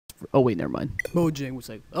Oh wait, never mind. Mojang was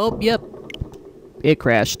like, oh yep, it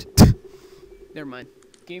crashed. Never mind.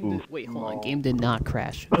 Wait, hold on. Game did not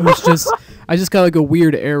crash. It was just I just got like a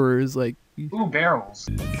weird error. It's like ooh, barrels.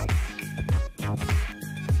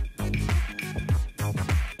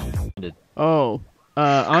 Oh,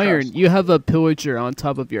 Iron, you have a pillager on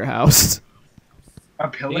top of your house. A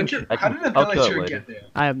pillager? How did a pillager get there?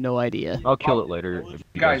 I have no idea. I'll kill it later.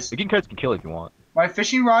 Guys, you guys can kill it if you want. My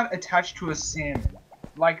fishing rod attached to a salmon,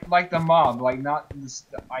 like the mob, like not the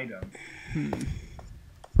item.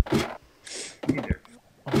 Neither.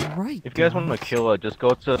 All right. If you guys want to kill it, just go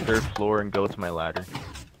to the 3rd floor and go to my ladder.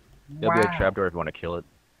 There'll be a trapdoor if you want to kill it.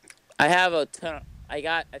 I have a ton.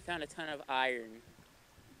 I found a ton of iron.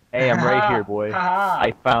 Hey, I'm right here, boy.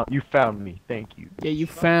 You found me. Thank you. Yeah, you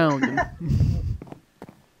found him.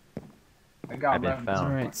 I've been found.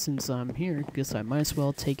 Alright, since I'm here, guess I might as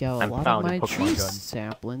well take out a lot of my tree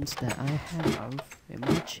saplings that I have in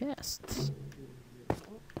my chests.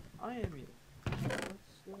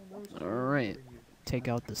 Alright, take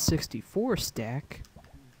out the 64 stack.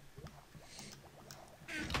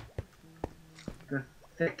 The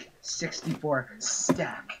thick 64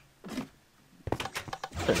 stack.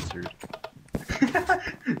 Censored.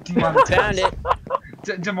 Demonetized. Found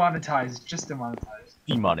it. Demonetized. Just demonetized.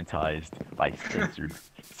 Demonetized by censored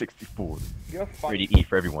 64. You're funny. Ready to eat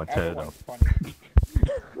for everyone to funny.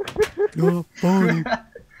 You're funny.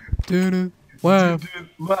 Wow.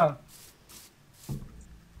 Wow.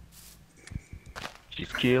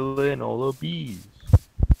 She's killing all the bees.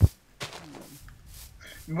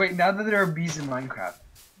 Wait, now that there are bees in Minecraft,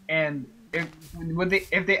 and if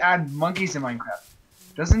they add monkeys in Minecraft,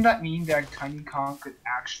 doesn't that mean that Tiny Kong could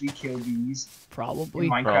actually kill bees? Probably.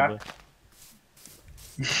 In Minecraft?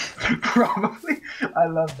 Probably. I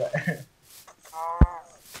love that.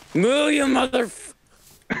 Moo, you mother.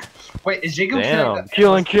 Wait, is Jacob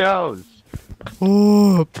killing cows?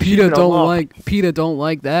 Oh, PETA don't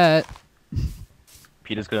like that.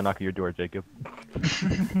 PETA's gonna knock at your door, Jacob.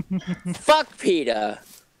 Fuck PETA.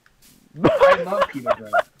 I love PETA, bro.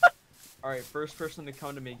 Alright, first person to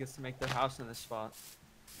come to me gets to make their house in this spot.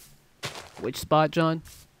 Which spot, John?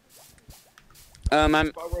 I'm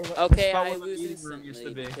okay. I where the lose meeting room used to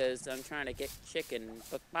instantly be. because I'm trying to get chicken.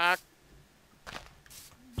 Fuck.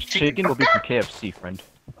 Chicken will be from KFC, friend.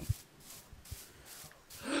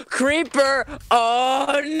 Creeper!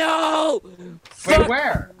 Oh no! Wait,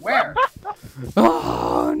 where? Where?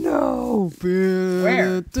 Oh no!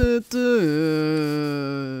 Where?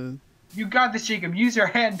 You got this, Jacob. Use your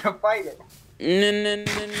hand to fight it.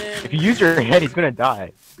 If you use your head, he's gonna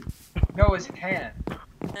die. No, his hand.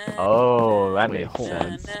 Oh, that makes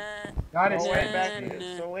sense. Not his hand.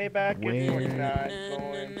 So way back Where? in 49,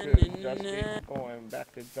 going to Dusty, going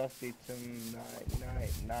back to Dusty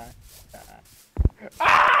tonight, night.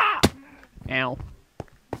 Ah! Ow.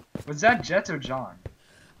 Was that Jet or John?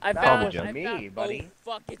 I That found, was I me, found, buddy.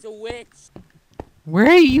 Oh fuck! It's a witch. Where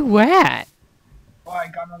are you at? Oh, I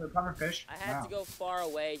got another pufferfish. I had to go far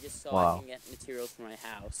away just so Wow. I can get materials for my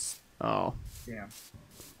house. Oh. Damn.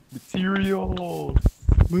 Material.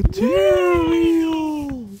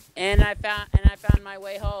 And I found my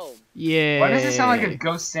way home. Yeah. Why does it sound like a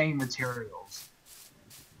ghost saying materials?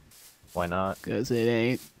 Why not? Cause it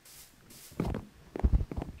ain't.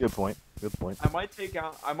 Good point. Good point. I might take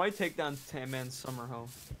down Tan Man's summer home.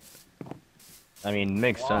 I mean,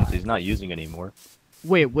 makes sense. He's not using it anymore.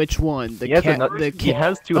 Wait, which one? The He has cat. another- The he cat.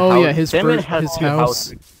 has two Oh houses. yeah, his Tan Man first has his two house.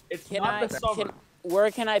 houses. It's Can not I? the summer. Where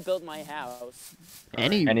can I build my house?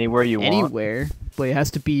 Anywhere you want. Anywhere, but it has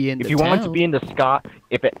to be in If the you town. want it to be in the sky,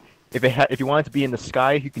 if you want it to be in the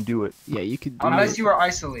sky, you can do it. Yeah, you could do Unless it. you are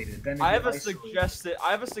isolated, then I have a it's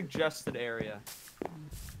isolated. suggested area.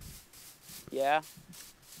 Yeah.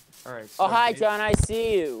 Alright. Oh hi, John. I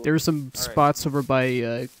see you. There's some Alright. spots over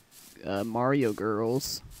by Mario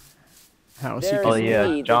Girls house. There Oh is yeah,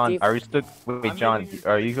 me, the John. def- Are you still? Wait, I'm John. making-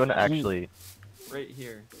 Are you gonna actually? Right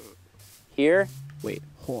here. Here. Wait,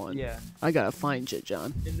 hold on. Yeah. I gotta find you,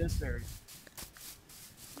 John. In this area.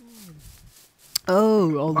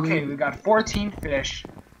 Oh, all the Okay, way- we got 14 fish.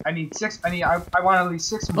 I need 6. I want at least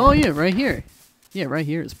 6 more. Oh yeah, right here. Yeah, right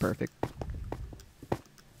here is perfect.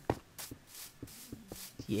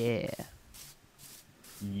 Yeah.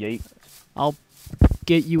 Yeet. I'll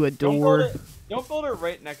get you a door. Don't build it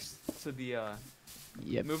right next to the.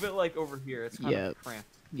 Yep. Move it like over here. It's kind Yep. of cramped.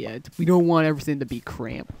 Yeah, we don't want everything to be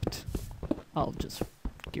cramped. I'll just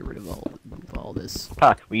get rid of all this.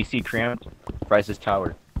 Ha! When you see cramped, Bryce's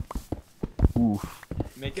tower. Oof.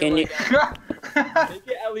 Make it Can you? make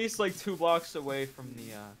it at least like 2 blocks away from the.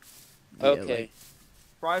 Yeah, Okay. like,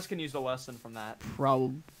 Fries can use a lesson from that.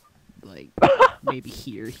 like maybe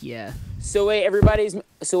here. Yeah. So wait,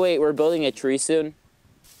 we're building a tree soon.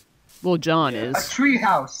 Well, John A is. tree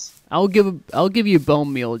house. I'll give you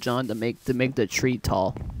bone meal, John, to make the tree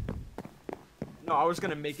tall. No, I was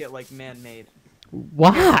gonna make it like man-made.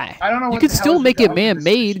 Why? I don't know You what could the hell still is make with it the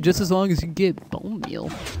man-made just as long as you get bone meal.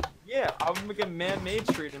 Yeah, I would make a man-made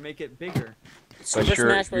tree to make it bigger.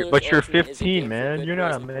 But you're 15, man. You're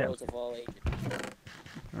not a man. All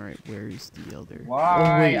right, where's the other? Why?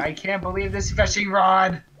 Oh, wait. I can't believe this fishing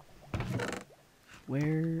rod.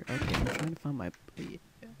 Where? Okay, I'm trying to find my.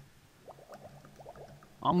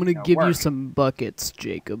 I'm gonna Now give you work. some buckets,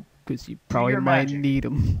 Jacob, because you probably your might magic. need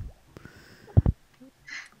them.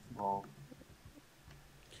 Well,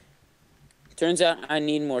 Turns out I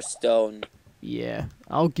need more stone. Yeah,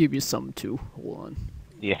 I'll give you some too. Hold on.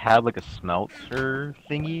 Do you have like a smelter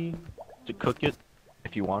thingy to cook it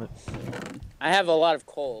if you want it? I have a lot of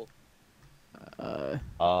coal.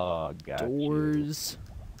 Oh, gotcha. Doors.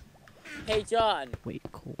 Hey John, Wait,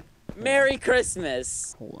 coal. Merry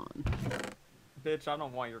Christmas. Hold on. Bitch, I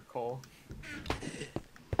don't want your coal.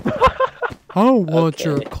 I don't want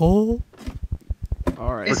your Okay. coal.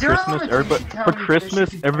 All right. Is For there a Christmas, limitation everybody, to how for many fish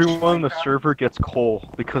Christmas, you can everyone in the catch in Minecraft? server gets coal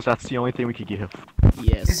because that's the only thing we could give.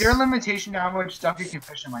 Yes. Is there a limitation to how much stuff you can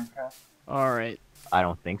fish in Minecraft? All right, I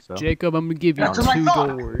don't think so. Jacob. I'm gonna give you That's what I 2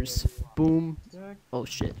 thought. doors. Boom. Oh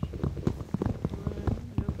shit.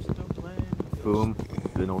 Boom.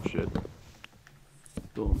 Then oh shit.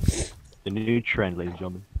 Boom. The new trend, ladies and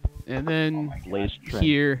gentlemen. And then Latest trend.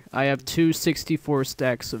 here I have 2 64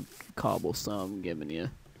 stacks of cobblestone I'm giving you,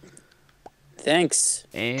 Thanks.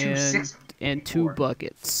 and 264. 2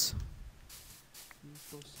 buckets.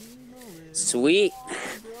 Sweet.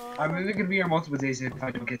 I'm only gonna be here multiple days if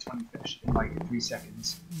I don't get 20 fish in like 3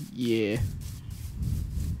 seconds. Yeah.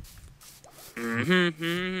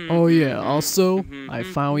 Mm-hmm. Oh yeah. Also, I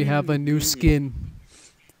finally have a new skin,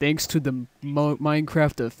 thanks to the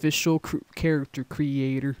Minecraft official character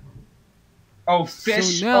creator. Oh,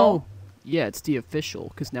 fish! So now, Oh, yeah, it's the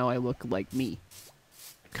official, cause now I look like me,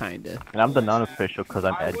 kinda. And I'm the non-official because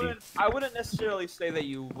I'm edgy. I wouldn't necessarily say that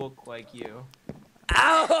you look like you.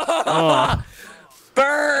 Ow! Oh,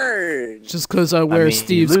 Bird. just cause I wear mean,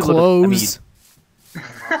 Steve's you look- I mean, clothes.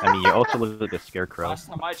 I mean, you also look like a scarecrow. Last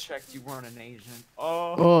time I checked, you weren't an Asian.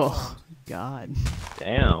 Oh. Oh, God.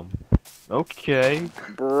 Damn. Okay.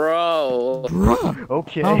 Bro. Bruh,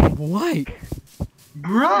 Okay. I'm white.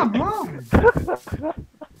 bruh, bro!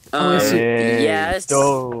 Hey, Yes.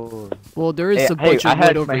 so Well, there is Hey, a bunch I of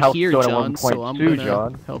had wood my over house here, done at John, so 1.2, I'm gonna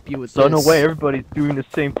John. help you with so in this. a way, everybody's doing the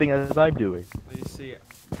same thing as I'm doing. You see,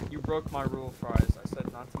 you broke my rule, Fries. I said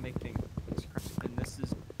not to make things cramped, and this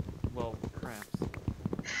is, well, cramps.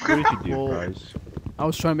 What did you do, Well, guys? I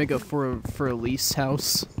was trying to make a for a lease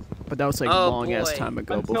house, but that was like Oh, long ass boy. time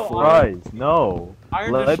ago Until before. Guys, no.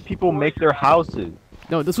 Iron Let people make their houses.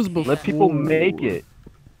 No, this was before. Let people make it.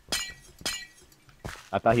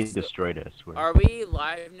 I thought he destroyed it, I swear. Are we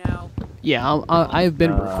live now? Yeah, I've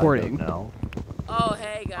been recording. No. Oh,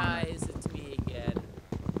 hey guys, it's me again.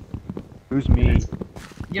 Who's me?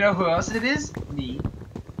 You know who else it is? Me.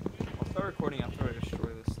 I'll start recording after I destroy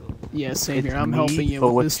this little. Yeah, same It's here. I'm me, helping you but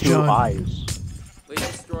with with this, 2 John. eyes. We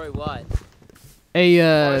destroy what? A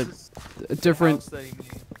Fries is a the different house that he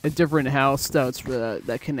made. a different house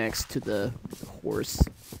that connects to the horse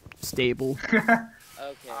stable.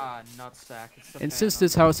 Okay. Ah, nutsack. It's the And since Phantom.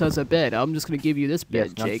 this house has a bed, I'm just gonna give you this Yes,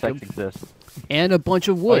 bed, none Jacob, sex exists. and a bunch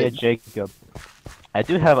of Oh yeah, wood. Jacob. I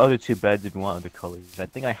do have other 2 beds if you want other colors. I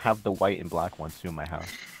think I have the white and black one too in my house.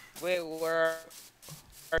 Wait, where?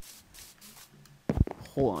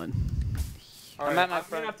 Hold on. Alright, at my I'm front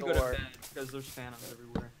gonna have to door. go to bed because there's phantoms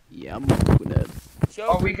everywhere. Yeah, I'm gonna.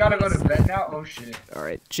 Joker, Oh, we gotta go to sleep. bed now? Oh shit. All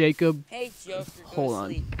right, Jacob. Hey, Joker, go Hold to on.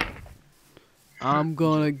 sleep. I'm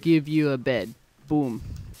gonna give you a bed. Boom.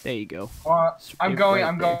 There you go. I'm It going, right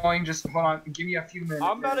I'm there. going, just hold on, give me a few minutes.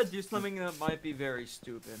 I'm about to do something that might be very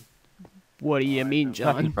stupid. What do you mean, Not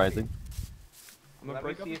John? surprising. I'm gonna Let me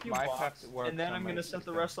break up see a if few Minecraft blocks, works and then on I'm my gonna set the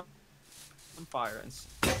system. rest on fire. And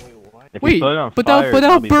Wait, what? If you Wait, put it on but fire, that'll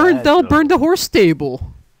it'll be burn. bad, That'll though. burn the horse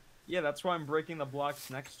stable. yeah, that's why I'm breaking the blocks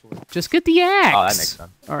next to it. Just get the axe. Oh, that makes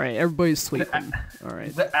sense. All right, everybody's sleeping. All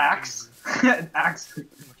right. The axe? Axe.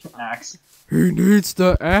 Axe. Who needs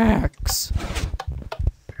the axe?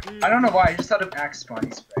 I don't know why, I just thought of axe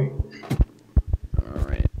spawning spray. All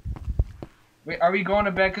right. Wait, are we going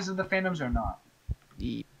to bed because of the phantoms or not?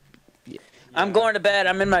 Ye- I'm going to bed.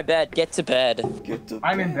 I'm in my bed. Get to bed.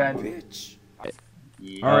 I'm in bed.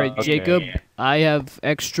 All right, okay. Jacob. I have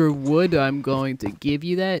extra wood. I'm going to give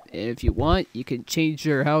you that. If you want, you can change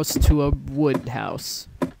your house to a wood house.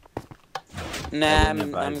 Nah,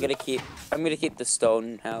 wouldn't I'm advise gonna keep the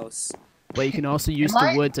stone house. But you can also use Am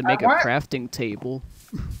the I- wood to I make a want- crafting table.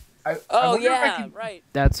 I Oh wonder if I yeah, can- right.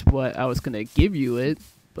 That's what I was gonna give you it,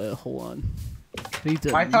 but hold on. I need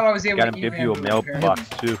to. I thought I was able Gotta to give even you a repair them. mailbox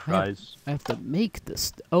too, Fries. I have to make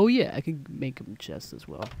this. Oh yeah, I can make them chests as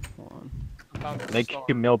well. Hold on. About to Make start.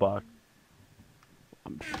 your mailbox.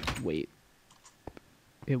 Wait.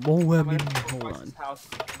 It won't let I'm me. gonna kill Hold Fries' on. house.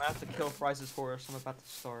 I'm gonna have to kill Fries' horse. I'm about to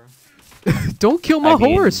starve. Don't kill my I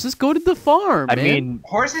mean- horse. Just go to the farm, I man. mean,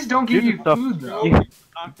 Horses don't give Here's you the stuff- food though. Yeah,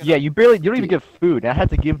 Not gonna- yeah, you don't even get food. I had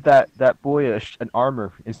to give that boy an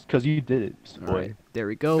armor. It's because you did it, boy. Alright, there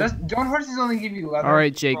we go. Don't horses only give you leather?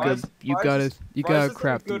 Alright, Jacob, Fries- you Fries got is- a Fries is a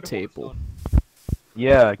crafting good horse table. son.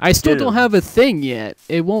 Yeah. I still get don't him. have a thing yet.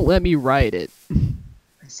 It won't let me ride it. I'm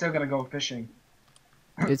still gonna go fishing.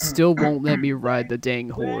 It still won't let me ride the dang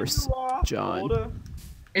horse, John.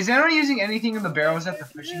 Is anyone using anything in the barrels at the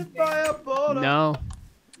fishing thing? No.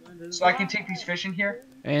 So I can take these fish in here?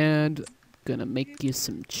 And gonna make you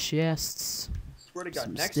some chests. Swear to God,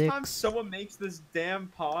 Some next time sticks. someone makes this damn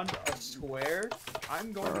pond a square,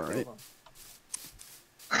 I'm going to Alright. kill them.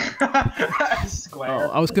 Square. Oh,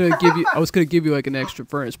 I was gonna give you like an extra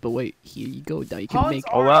furnace, but wait, here you go. Now you can Ponds make.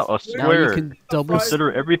 Oh wow, a Now you square. can double.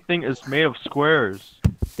 Consider everything is made of squares.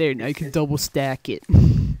 There, now you can double stack it.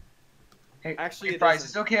 Hey, Actually, hey, it Fries, doesn't.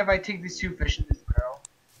 it's okay if I take these 2 fish in this barrel?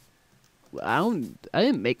 I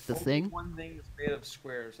didn't make the Only thing. one thing is made of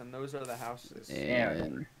squares, and those are the houses.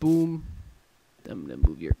 And boom. I'm gonna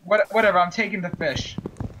move your Whatever, I'm taking the fish.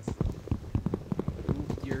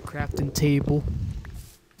 crafting table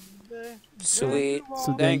Sweet.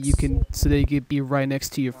 so that you can be right next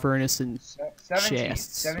to your furnace and 17.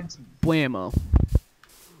 chests. 17. blammo.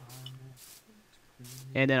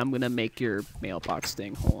 And then I'm gonna make your mailbox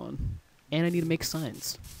thing. Hold on. And I need to make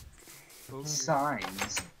signs.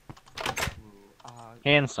 Signs.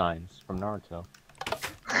 Hand signs from Naruto.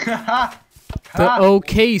 The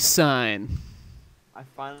OK sign. I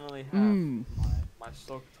finally have Mm. my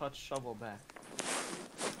Silk Touch shovel back.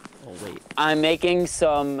 Oh wait. I'm making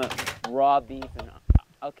some raw beef and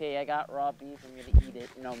okay, I got raw beef. I'm gonna eat it.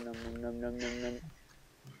 Nom nom nom nom nom nom nom.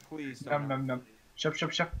 Please don't. Num num num. Shup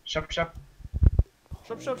shup shup shup shup.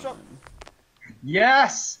 Shop, shop, shop.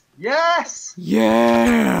 Yes! Yes!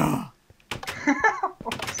 Yeah.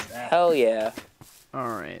 What's that? Hell yeah. All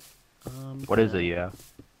right. What is it? Yeah.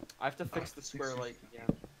 I have to fix the square like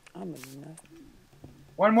again. I'm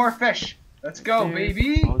One more fish. Let's go, There.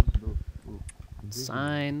 baby.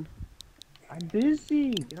 Sign. I'm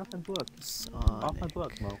busy. Get off my book. Off my Sonic.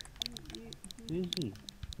 book, Mo. Busy.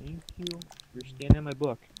 Thank you. You're standing on my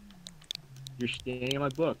book. You're standing on my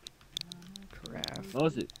book. Craft.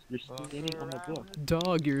 Moses, you're standing on my book.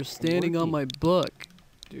 Dog, you're standing on my book,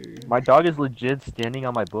 dude. My dog is legit standing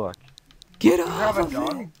on my book. Get You have off a of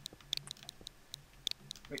dog? it.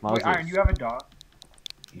 Wait, Moses. Iron, you have a dog?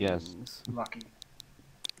 Yes. Lucky.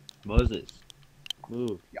 Moses,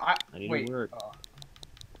 move. Yeah, I need wait. to work.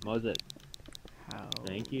 Moses, House.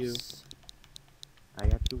 Thank you. I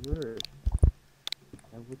have to work.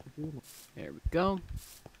 I have what to do. There we go.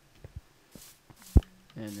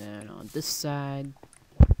 And then on this side.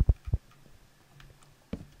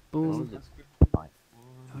 Boom. Moses,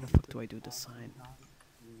 How the fuck do I do the sign?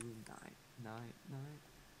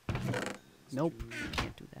 Nope.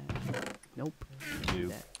 Can't do that. Nope. Can't do You.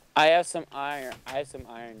 that. I have some iron. I have some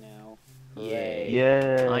iron now. Yay.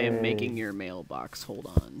 Yay. I am making your mailbox. Hold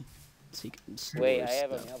on. So you can store Wait, I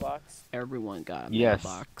have a stuff. mailbox. Everyone got a Yes.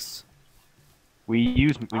 mailbox. We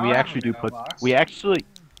I we have actually a do put. mailbox. We actually.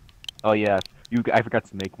 Oh yeah. I forgot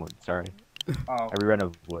to make one. Sorry. Oh. I ran out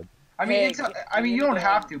of wood. I mean, Hey, it's. can- I mean, you don't can-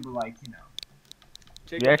 have to, but like, you know.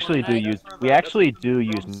 We actually do use. We actually do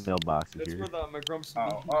use mailboxes That's here. for the McGrumps.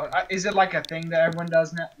 Oh, is it like a thing that everyone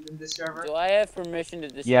does now in this server? Do I have permission to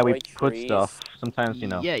destroy Yeah, we trees? put stuff. Sometimes you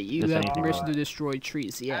know. Yeah, you just have anything permission like to destroy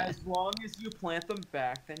trees. Yeah. As long as you plant them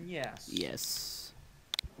back, then yes. Yes.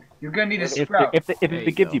 You're gonna need a If sprout. if There it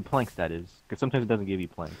you gives go. you planks, that is, because sometimes it doesn't give you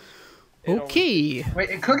planks. It'll- Okay. Wait,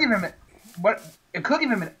 it could give him it could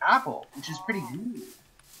give him an apple, which is pretty good.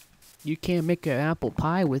 You can't make an apple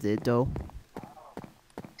pie with it though.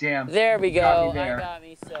 Damn. There we Got go. me there. I got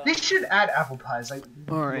me some. They should add apple pies, like.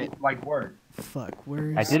 Alright. Like word. Fuck.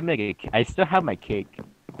 Where's? I did make a. I still have my cake.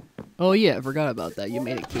 Oh yeah, I forgot about that. You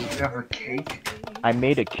made a cake. You have a cake. I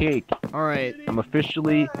made a cake. All right. I'm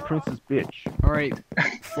officially Princess Bitch. All right.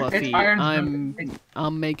 Fluffy. It's Iron's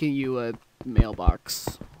I'm making you a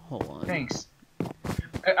mailbox. Hold on. Thanks.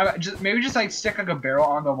 Maybe just like stick like a barrel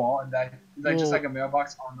on the wall and that like just Well- like a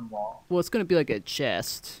mailbox on the wall. Well, it's gonna be like a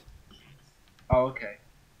chest. Oh, okay.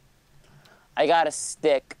 I got a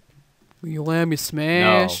stick. You let me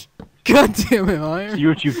smash. God damn it, Iron. See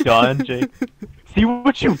what you've done, Jake? See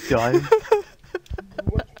what you've done?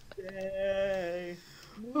 What you say?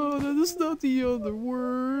 Oh, that is not the other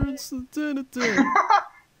words.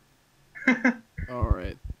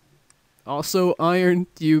 Alright. Also, Iron,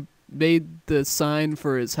 you made the sign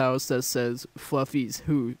for his house that says Fluffy's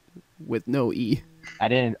Who with no E. I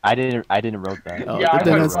didn't wrote that. Oh, Yeah, I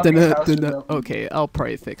then put that's, Fluffy's house with no E. okay, I'll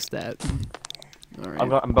probably fix that. Alright.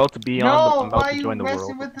 I'm about to be on. No, I'm about why to you join the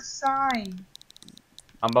messing world. with the sign?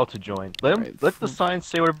 I'm about to join. Let him. Right. Let the sign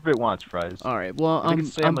say whatever it wants, Fries. Alright, well, They can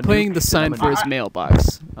say I'm I'm a putting noob, the sign I'm a for his noob.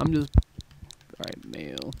 mailbox. I'm just... Alright,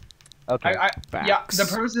 mail. Okay. Yeah, Box. the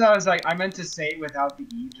person I was like, I meant to say it without the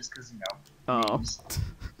E just because, you know. Oh. memes.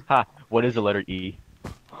 Ha. What is the letter E?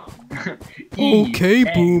 E, Okay,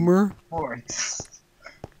 A, boomer. Sports.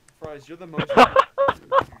 Fries, you're the most.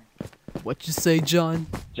 What you say, John?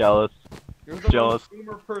 Jealous. You're the Jealous. most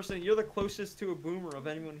boomer person. You're the closest to a boomer of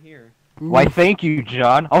anyone here. Why? Thank you,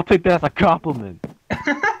 John. I'll take that as a compliment.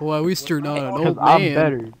 Well, at least you're not an Because old I'm man.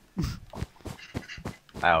 better.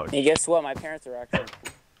 Ouch. Hey, guess what? My parents are actually.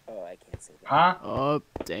 Oh, I can't say that. Huh? Oh,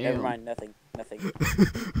 damn. Never mind. Nothing.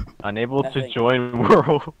 Unable to Nothing. join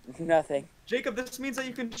world. Nothing. Jacob, this means that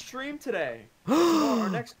you can stream today. Our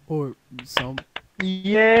next. Or some...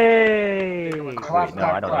 Yay! Wait, Clap, no,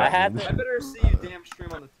 I don't know. I what that had means. I better see you damn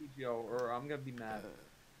stream on the TGO, or I'm gonna be mad.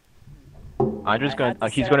 I'm just I gonna. had to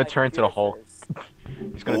He's set gonna up my turn to the computer Hulk.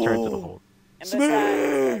 first. He's gonna turn to the Hulk. And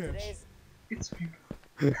besides, today's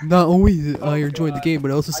It's Not only did Iron God. join the game,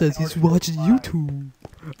 but it also says he's watching YouTube.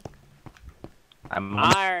 I'm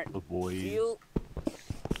Iron. the Do boys. you...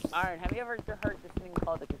 Iron, have you ever heard this thing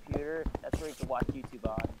called a computer? That's where you can watch YouTube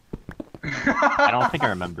on. I don't think I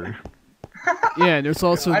remember. Yeah, and there's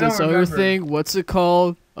also I don't this other remember. thing. What's it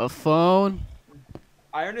called? A phone?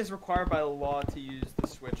 Iron is required by law to use the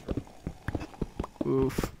Switch.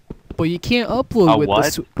 Oof. But you can't upload A with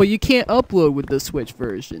what? but you can't upload with the Switch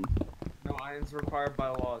version. No, Iron's required by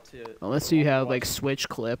law to. Unless you have like Switch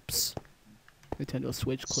clips. Nintendo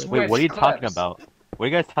Switch clips. Wait, what are you Switch talking clips. about? What are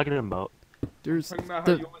you guys talking about? There's Talking about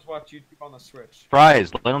how the you always watch YouTube on the Switch.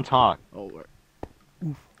 Fries, let him talk. oh, right.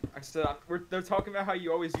 I said they're talking about how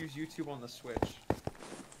you always use YouTube on the Switch.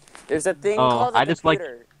 There's a thing Oh, called a I just like-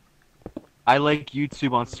 computer. I like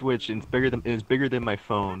YouTube on Switch, and it's bigger than my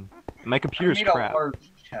phone. My computer's I made a crap. large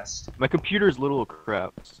chest. My computer's little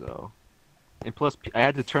crap, so. And plus, I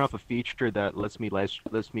had to turn off a feature that lets me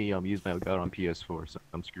use my account on PS4, so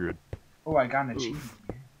I'm screwed. Oh, I got an achievement.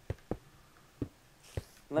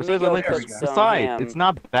 Let Besides, me I go like cook this- some besides, ham. it's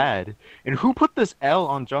not bad. And who put this L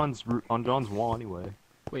on John's wall anyway?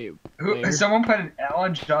 Wait, Who, where? someone put an L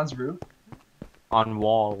on John's roof? On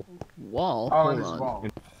wall. Wall? Oh, on Hold his on. wall.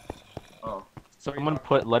 Oh. Someone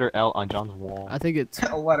put letter L on John's wall. I think it's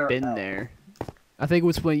A letter been L. there. I think it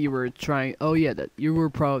was when you were trying. Oh yeah, that you were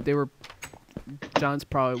probably they were. John's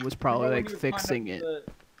probably was probably Remember when like you were trying fixing to it,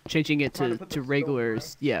 put changing it trying to to put the regular,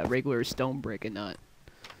 stone yeah, regular stone brick and not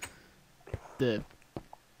the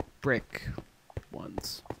brick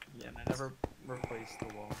ones. Yeah, and I never replaced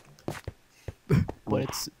the wall.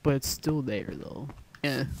 But it's still there though.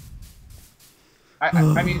 Yeah.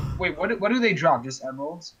 I mean, wait, what do they drop? Just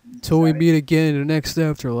emeralds? Till we Is that meet again in the next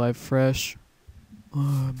afterlife, fresh.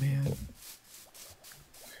 Oh man. it?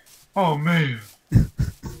 Oh man.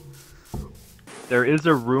 There is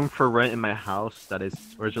a room for rent in my house that is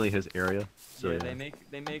originally his area. So yeah, yeah.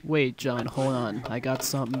 they make. Wait, John, hold on. I got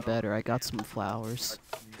something better. I got some flowers.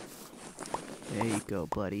 There you go,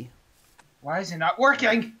 buddy. Why is it not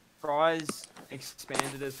working? Fries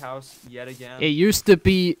expanded his house yet again. It used to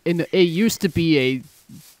be a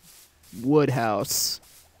wood house.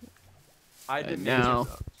 I did now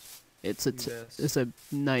mention It's Yes. it's a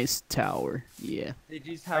nice tower. Yeah.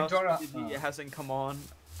 DG's I house. don't know- DG hasn't come on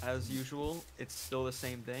as usual. It's still the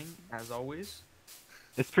same thing as always.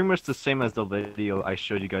 It's pretty much the same as the video I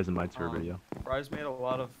showed you guys in my tour video. Fries made a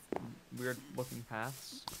lot of weird looking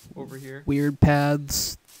paths over here. Weird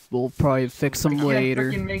paths. We'll probably fix I them can't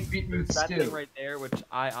later. freaking make beetroot There's that thing stew. right there, which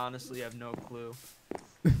I honestly have no clue.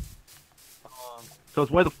 So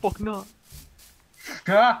it's why the fuck not?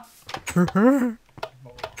 Ah!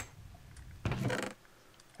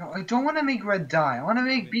 No, I don't want to make red dye. I want to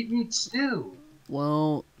make beetroot stew.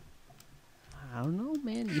 Well, I don't know,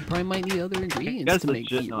 man. You probably might need other You ingredients guys to make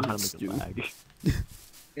legit know how beetroot to make stew. a lag.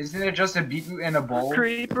 Isn't it just a beetroot in a bowl?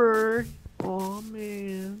 Creeper! Oh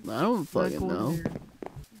man. I don't fucking know.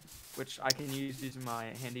 Which I can use using my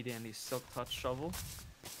handy dandy silk touch shovel.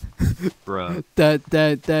 Bruh.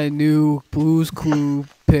 That new Blue's Clue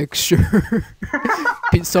picture.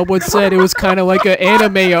 Someone said it was kind of like an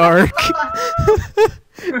anime arc.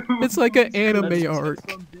 It's like an anime art.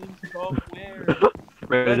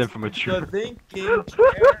 Rather from a tree.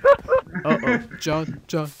 Uh-oh, John,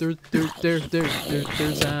 there's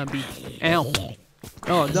zombie. Ow.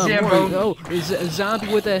 Oh, no, more. Oh, there's a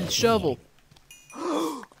zombie with a shovel.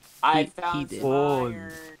 I He found did. some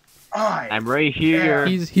iron. I'm right here.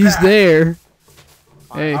 He's there.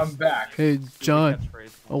 Hey, I'm back. hey, John.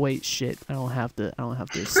 Oh wait, shit. I don't have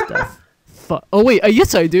this stuff. Fuck. Oh wait,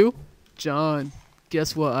 yes I do. John,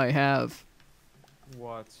 guess what I have?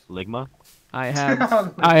 What? Ligma? I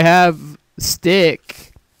have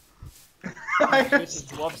stick.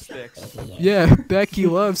 Bitches love sticks. Yeah, Becky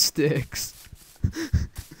loves sticks.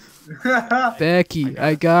 Becky,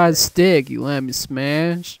 I got a stick. You let me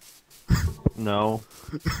smash? No.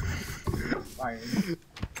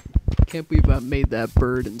 Can't believe I made that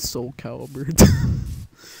bird in Soul Calibur.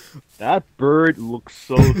 That bird looks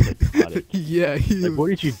so psychotic. Yeah, Like, what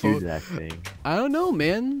did you do to that thing? I don't know,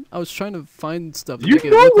 man. I was trying to find stuff to You make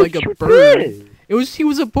it know look what like a you bird. did. He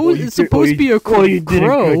was supposed. It's you supposed to be a crow. you did a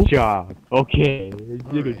good job. Okay, you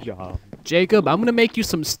did a good job. Jacob, I'm gonna make you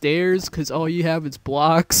some stairs because all you have is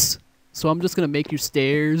blocks. So I'm just gonna make you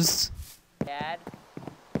stairs. Dad.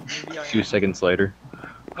 A few seconds later.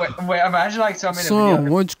 Wait, imagine like something. Son,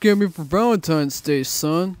 what'd you get me for Valentine's Day,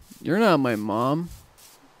 son? You're not my mom.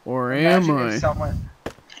 Or am I?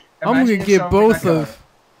 I'm gonna get both a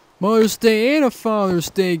Mother's Day and a Father's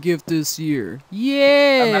Day gift this year.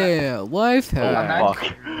 Yeah, life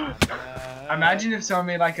hack. Imagine if someone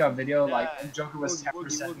made like a video like Joker was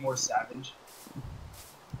 10% more savage.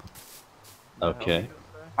 Okay.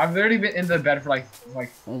 I've literally been in the bed for like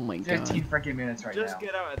Oh my 15 god. freaking minutes right now. Just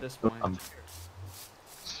get out at this point.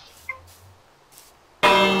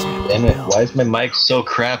 Damn it, why is my mic so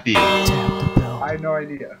crappy? Tap the bell. I have no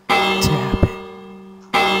idea. Tap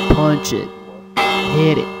it. Punch it.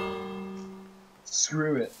 Hit it.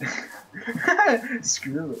 Screw it.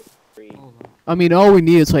 Screw it. I mean, all we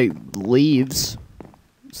need is like leaves.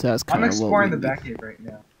 So that's kind I'm of exploring the back cave right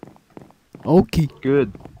now. Okay.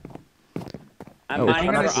 Good. I'm Oh, I'm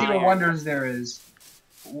mining gonna for see what iron. wonders there is.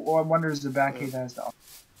 What wonders the back cave has to offer.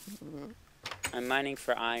 I'm mining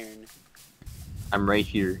for iron. I'm right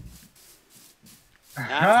here. Not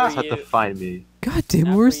Just for have to you. find me. God damn,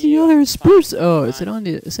 Not where's for the you, other I'm spruce? fine. Oh, I'm is it fine. on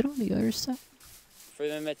the other side? For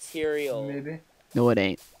the material. Maybe. No, it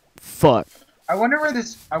ain't. Fuck. I wonder where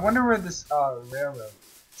this railroad.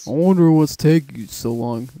 I wonder what's taking you so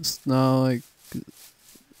long. It's not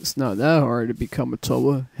that hard to become a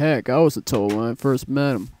Toa. Heck, I was a Toa when I first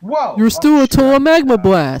met him. Whoa! You're still oh, a Toa shit. Magma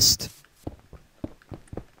Blast.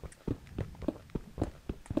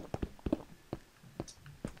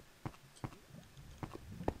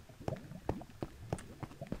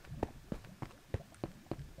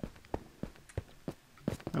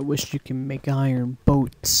 I wish you can make iron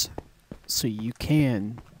boats so you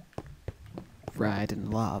can ride in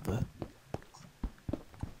lava.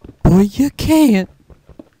 But you can't.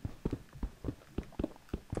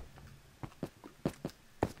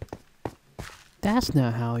 That's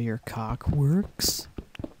not how your cock works.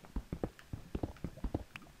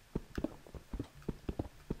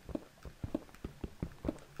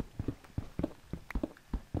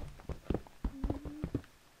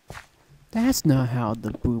 That's not how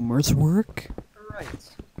the boomers work.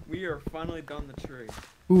 Alright. We are finally done the tree.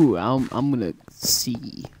 Ooh, I'm gonna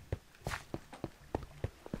see.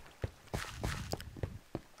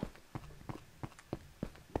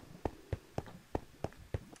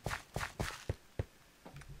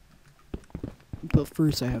 But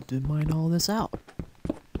first I have to mine all this out.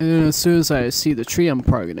 And as soon as I see the tree, I'm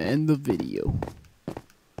probably gonna end the video.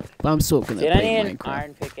 But I'm still gonna Did I play need an Minecraft.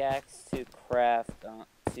 iron pickaxe to craft,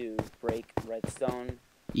 to break redstone?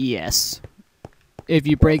 Yes. If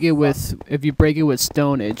you break it with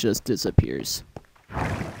stone, it just disappears.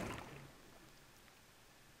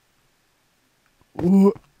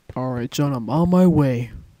 Alright, John, I'm on my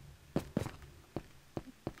way.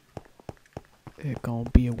 It gonna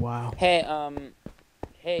be a while. Hey,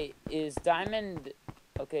 hey, is diamond...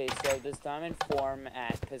 Okay, so does diamond form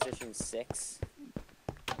at position 6?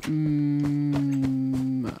 I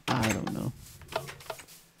don't know.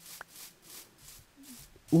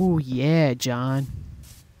 Ooh, yeah, John.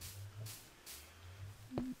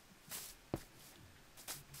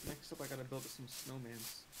 Next up, I gotta build some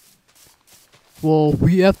snowmans. Well,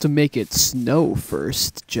 we have to make it snow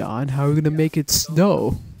first, John. How are we gonna make it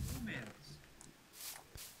snow?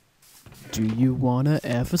 Do you wanna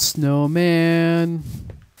F a snowman?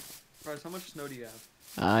 Bryce, how much snow do you have?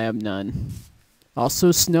 I have none.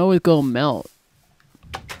 Also, snow is gonna melt.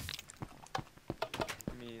 I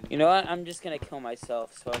mean, You know what? I'm just gonna kill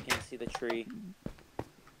myself so I can see the tree.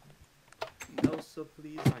 Elsa,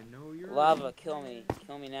 please. I know you're. Lava, kill me.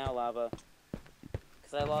 Kill me now, lava.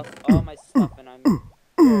 Because I lost all my stuff and I'm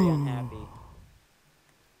very unhappy.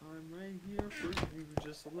 I'm right here for you.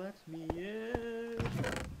 Just let me in.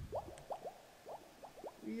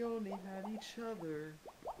 We only had each other.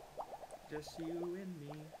 Just you and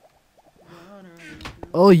me. What are we doing?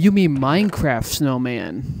 Oh, you mean Minecraft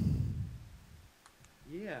Snowman?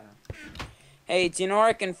 Yeah. Hey, do you know where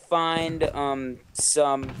I can find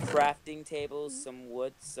some crafting tables, some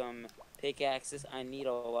wood, some pickaxes? I need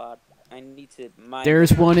a lot. I need to mine.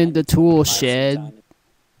 There's one in the tool shed.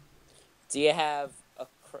 Do you have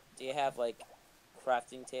like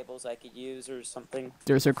crafting tables I could use or something?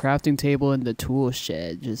 There's a crafting table in the tool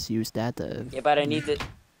shed. Just use that to... Yeah, but I need to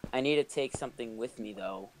take something with me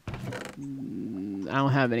though. I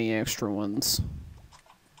don't have any extra ones.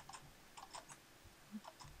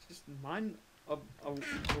 Just mine a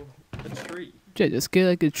tree. Yeah, just get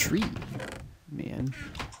like a tree, man.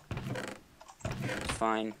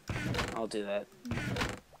 Fine, I'll do that.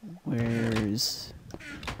 Where's...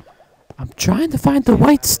 I'm trying to find the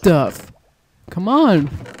white stuff. Come on,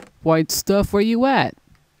 white stuff, where you at?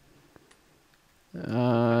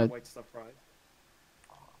 White stuff, right?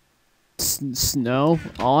 Snow.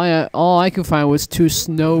 All I could find was 2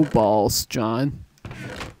 snowballs, John.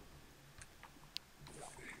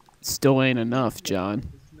 Still ain't enough, John.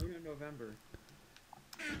 It's no November.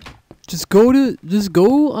 Just go to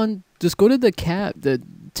the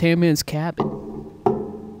Tan Man's cabin.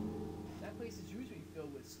 That place is usually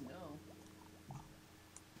filled with snow.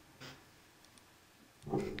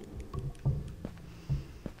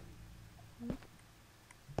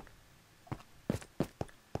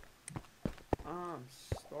 I'm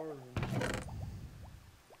starving.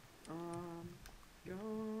 I'm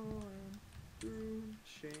going through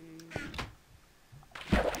change.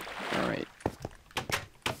 Alright.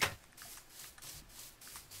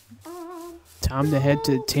 Time to head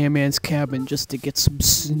to Tan Man's cabin just to get some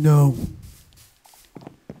snow.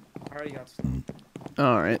 I already got snow.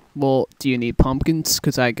 Alright. Well, do you need pumpkins?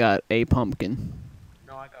 Because I got a pumpkin.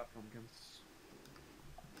 No, I got pumpkins.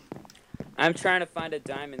 I'm trying to find a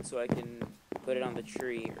diamond so I can put it on the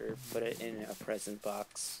tree or put it in a present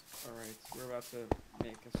box. Alright, we're about to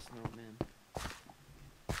make a snowman.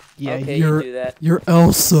 Yeah, okay, you do that. you're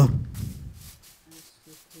Elsa.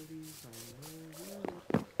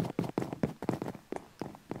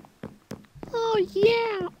 Oh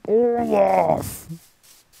yeah, Olaf.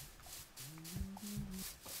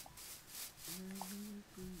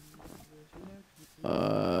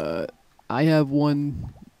 I have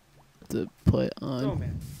one to put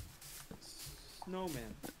on.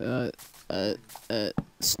 Snowman.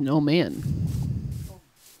 Snowman.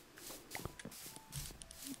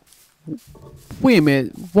 Wait a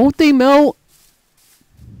minute, won't they melt?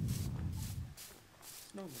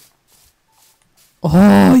 Snowman.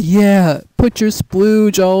 Oh yeah, put your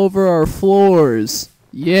splooge all over our floors.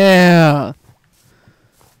 Yeah.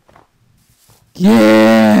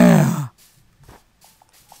 Yeah.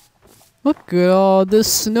 Look at all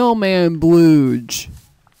this snowman blooge.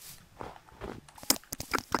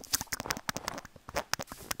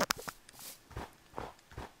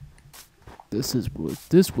 This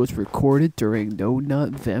was recorded during No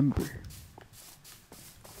November.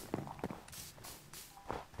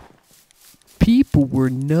 People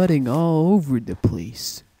were nutting all over the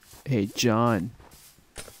place. Hey John.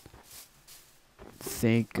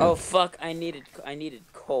 Oh fuck! I needed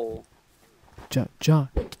coal. John,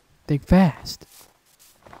 think fast.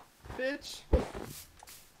 Bitch.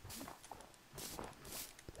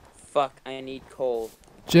 Fuck! I need coal.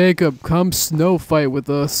 Jacob, come snow fight with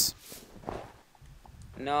us.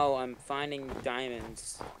 No, I'm finding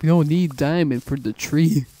diamonds. We don't need diamond for the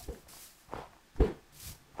tree.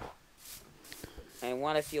 I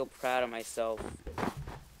want to feel proud of myself.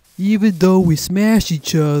 Even though we smash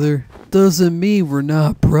each other, doesn't mean we're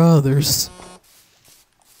not brothers.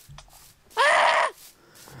 Ah!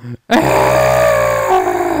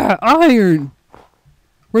 Iron!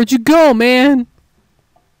 Where'd you go, man?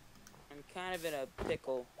 I'm kind of in a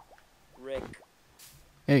pickle, Rick.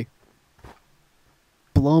 Hey.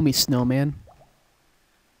 Blow me, snowman.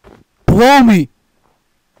 Blow me!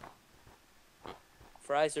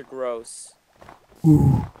 Fries are gross.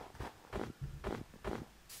 Ooh.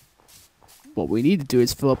 What we need to do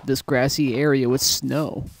is fill up this grassy area with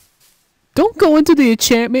snow. Don't go into the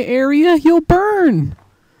enchantment area, you'll burn!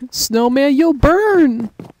 Snowman, you'll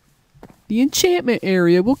burn! The enchantment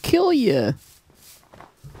area will kill you.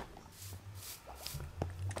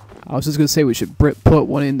 I was just gonna say we should put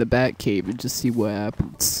one in the bat cave and just see what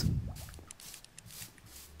happens.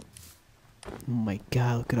 Oh my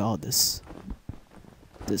god, look at all this.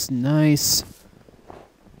 this nice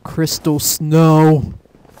crystal snow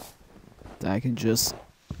that I can just,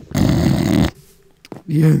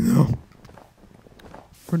 you know,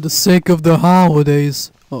 for the sake of the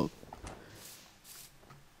holidays. Oh,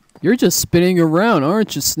 you're just spinning around,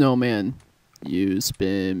 aren't you, snowman? You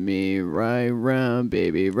spin me right round,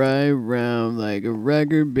 baby, right round, like a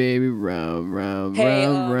record, baby, round, round, Hey,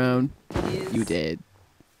 round, round. You did.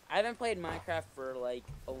 I haven't played Minecraft for like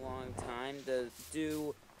a long time.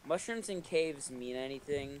 Do mushrooms and caves mean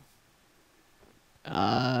anything? Not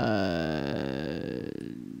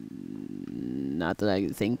that I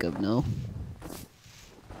can think of, no.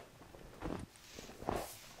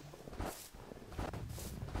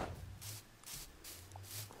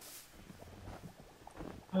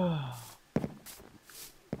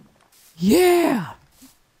 Yeah!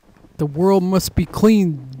 The world must be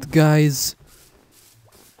clean, guys.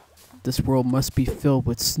 This world must be filled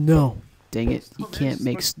with snow. Dang it, you can't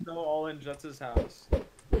make snow all in Jets' house.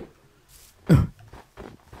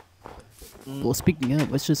 Well, speaking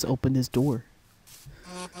of, let's just open this door.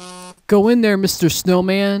 Go in there, Mr.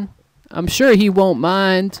 Snowman. I'm sure he won't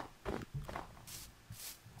mind.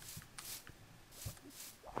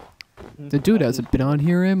 The dude hasn't been on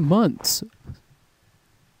here in months.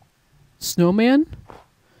 Snowman?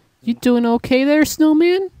 You doing okay there,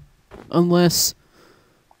 Snowman? Unless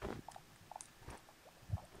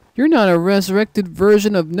you're not a resurrected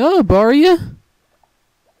version of Nub, are you?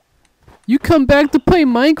 You come back to play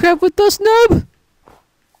Minecraft with us, Nub?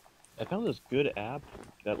 I found this good app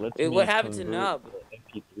that lets Wait, me what happened to convert Nub?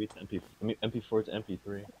 MP3 to MP4 to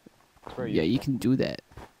MP3. It's very Yeah, you useful. can do that.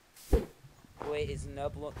 Wait, is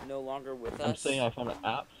Nub no longer with us? I'm saying I found an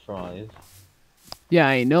app, Fries. Yeah,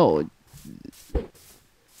 I know.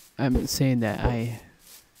 I'm saying that I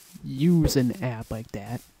use an app like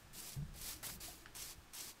that.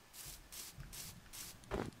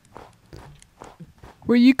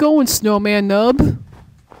 Where you going, Snowman Nub?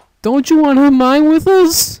 Don't you want to mine with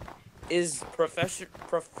us? Is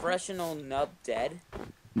professional Nub dead?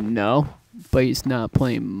 No, but he's not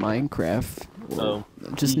playing Minecraft. No,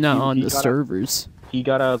 just not on the servers. He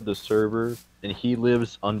got out of the server, and he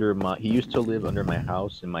lives under my. He used to live under my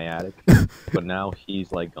house in my attic, but now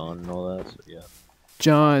he's like gone and all that. So yeah.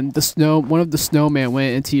 John, one of the snowman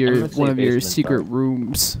went into one of your secret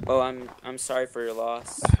rooms. Oh, I'm sorry for your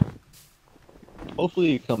loss.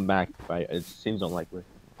 Hopefully you come back, right? It seems unlikely.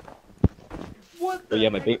 What? But yeah,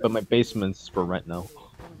 my basement's for rent now.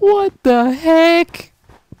 What the heck?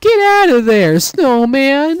 Get out of there,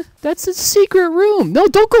 snowman! That's a secret room. No,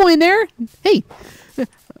 don't go in there. Hey,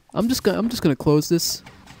 I'm just gonna close this.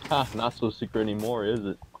 Ha, not so secret anymore, is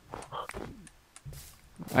it?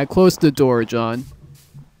 I closed the door, John.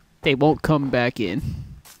 They won't come back in.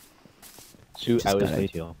 2 hours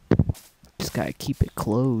later. Just gotta keep it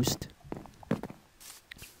closed.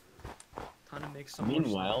 Time to make some more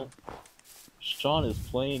Meanwhile, Sean is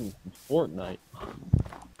playing Fortnite.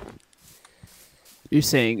 You're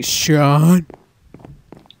saying Sean?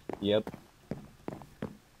 Yep.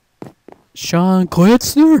 Sean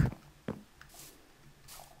Klitzner?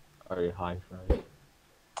 Are you high, Fries?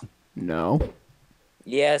 No.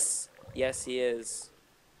 Yes, yes, he is.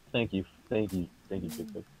 Thank you,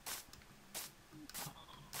 Jacob.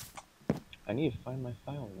 I need to find my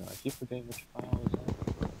file now. I keep forgetting which file is that.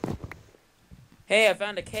 Hey, I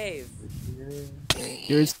found a cave.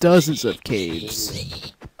 There's dozens of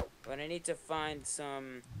caves. But I need to find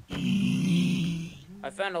some. I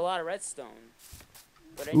found a lot of redstone.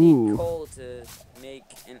 But I need coal to make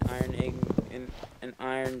an iron egg. An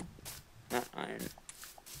iron. Not iron.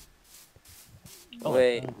 Oh,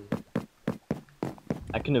 wait.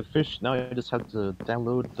 I can fish now. I just have to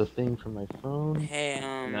download the thing from my phone. Hey,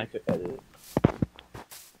 and I could edit.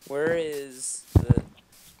 Where is the?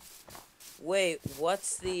 Wait, what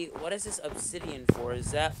is this obsidian for?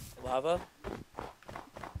 Is that lava?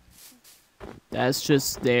 That's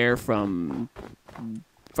just there from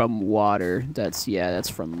water. That's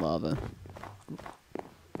from lava.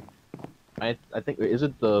 I think is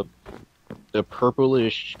it the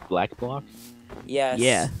purplish black block? Yes.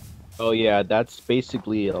 Yeah. Oh yeah, that's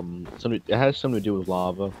basically it has something to do with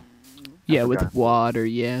lava. Yeah, with water,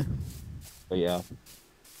 yeah. But yeah.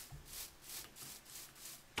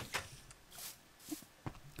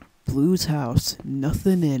 Blue's house,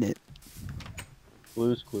 nothing in it.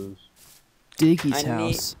 Blue's Clues. Diggy's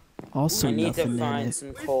house, also I need nothing to in find it.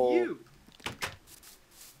 some coal.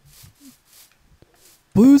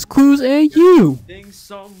 Blue's Clues and you! Thing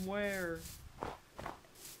somewhere.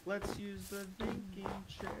 Let's use the thinking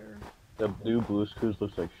chair. The new Blue's Clues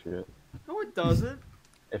looks like shit. No, it doesn't.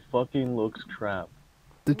 It fucking looks crap.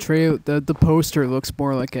 the poster looks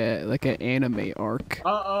more like an anime arc.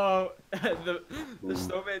 Uh-oh. the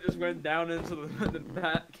snowman just went down into the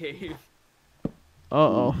bat cave.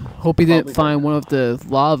 Uh-oh. Hope he didn't find one of the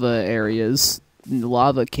lava areas,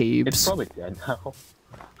 lava caves. It's probably dead now.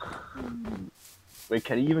 Wait,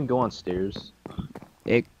 can he even go on stairs?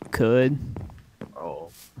 It could. Oh.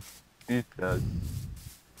 It does.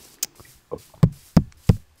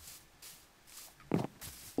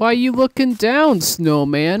 Why are you looking down,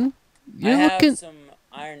 snowman? You're I looking. have some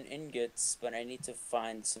iron ingots, but I need to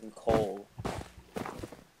find some coal.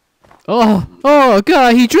 Oh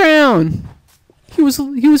God, he drowned. He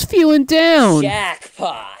was feeling down.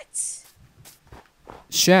 Jackpot!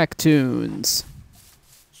 Shaq tunes.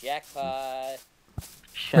 Jackpot.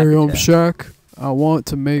 Hey, I'm Shaq. I want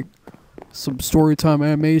to make some storytime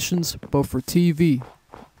animations, but for TV.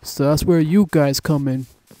 So that's where you guys come in.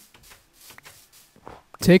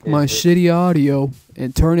 Take my shitty audio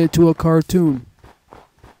and turn it to a cartoon.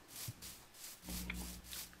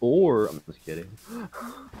 Or I'm just kidding.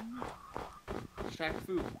 Shaq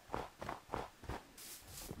food.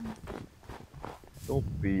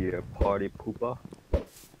 Don't be a party pooper.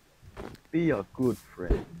 Be a good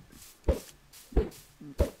friend.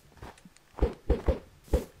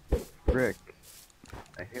 Rick.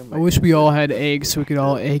 I wish we all had eggs so we could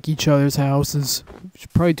all egg each other's houses. We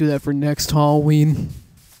should probably do that for next Halloween.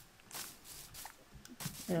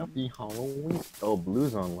 Happy Halloween. Oh,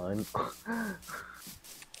 Blue's online.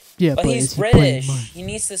 Yeah, But he's British. He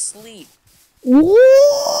needs to sleep.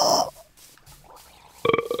 What?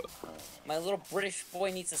 My little British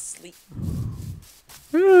boy needs to sleep.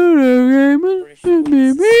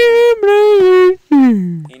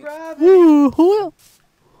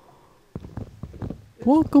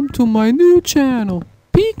 Welcome to my new channel,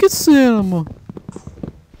 Pika Cinema.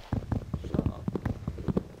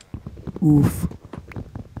 Oof.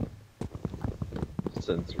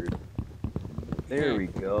 Censored. There we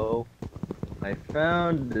go. I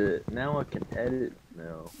found it. Now I can edit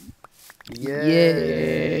now.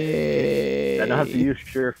 Yay! I don't have to use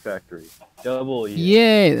Share Factory. Double yay.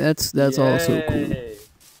 Yay! That's also cool.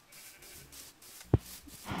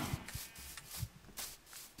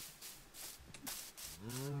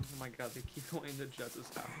 Oh my god, they keep going to Jess's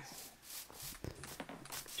house.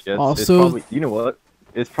 Jess, Also, probably, you know what?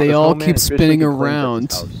 They all keep spinning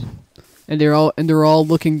around, and they're all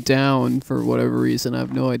looking down for whatever reason. I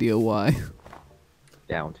have no idea why.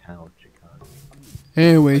 Downtown Chicago.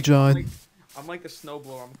 Anyway, John. I'm like the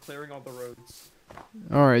snowblower. I'm clearing all the roads.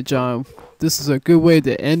 All right, John. This is a good way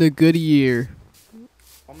to end a good year.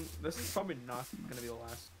 This is probably not gonna be the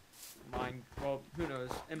last. Well, who knows?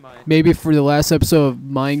 In my Maybe for the last episode of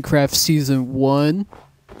Minecraft Season 1,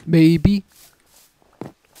 maybe.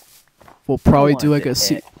 We'll probably do like a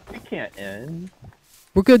We can't end.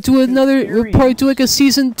 We're gonna do another. We'll probably do like a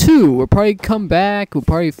Season 2. We'll probably come back. We'll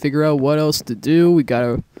probably figure out what else to do. We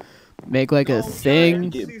gotta make like a thing.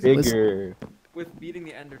 Get bigger. With beating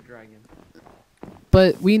the Ender Dragon.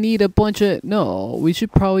 But we need a bunch of. No, we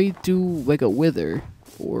should probably do like a Wither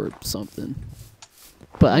or something.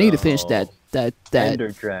 But I need to finish that Ender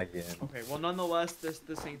Dragon. Okay, well nonetheless, this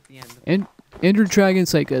ain't the end. And Ender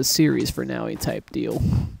Dragon's like a series for now type deal.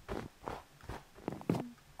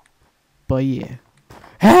 But yeah.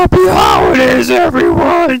 Happy holidays,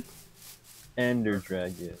 everyone! Ender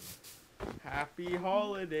Dragon. Happy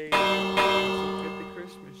holidays. Get the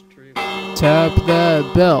Christmas tree. Tap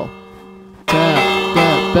that bell. Tap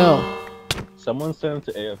that bell. Someone send him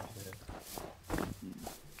to AFK.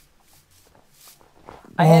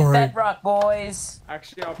 I hit bedrock, boys.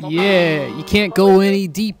 Actually, I'll probably You can't go any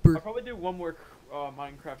deeper. I'll probably do one more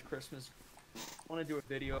Minecraft Christmas. I want to do a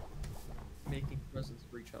video making presents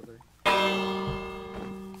for each other.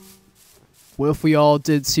 What if we all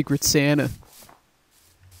did Secret Santa?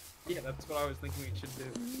 Yeah, that's what I was thinking we should do.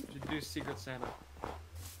 We should do Secret Santa.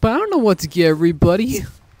 But I don't know what to get everybody.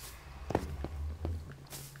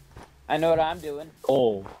 I know what I'm doing.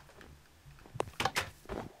 Oh.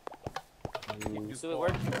 So it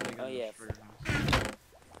worked? Oh yeah.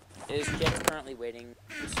 Is Jet currently waiting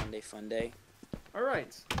for Sunday Funday?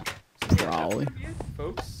 Alright. So Probably. That's it,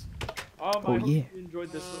 folks. I hope you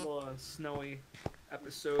enjoyed this little snowy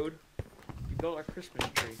episode. We built our Christmas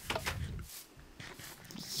tree.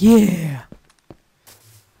 Yeah.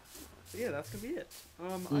 So yeah, that's gonna be it.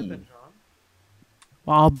 I've been John.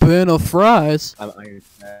 I've been a Fries. I'm Iron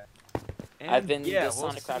Man. And I've been the we'll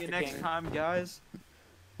SonicCrafterKing. See you next time, guys.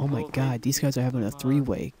 Oh my god, these guys are having a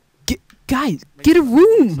three-way. Guys, get a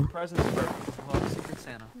room! Presents for Secret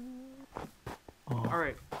Santa. Oh.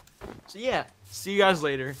 Alright. So yeah, see you guys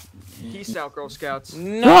later. Peace out, Girl Scouts.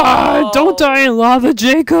 No. Ah, don't die in lava,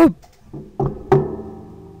 Jacob!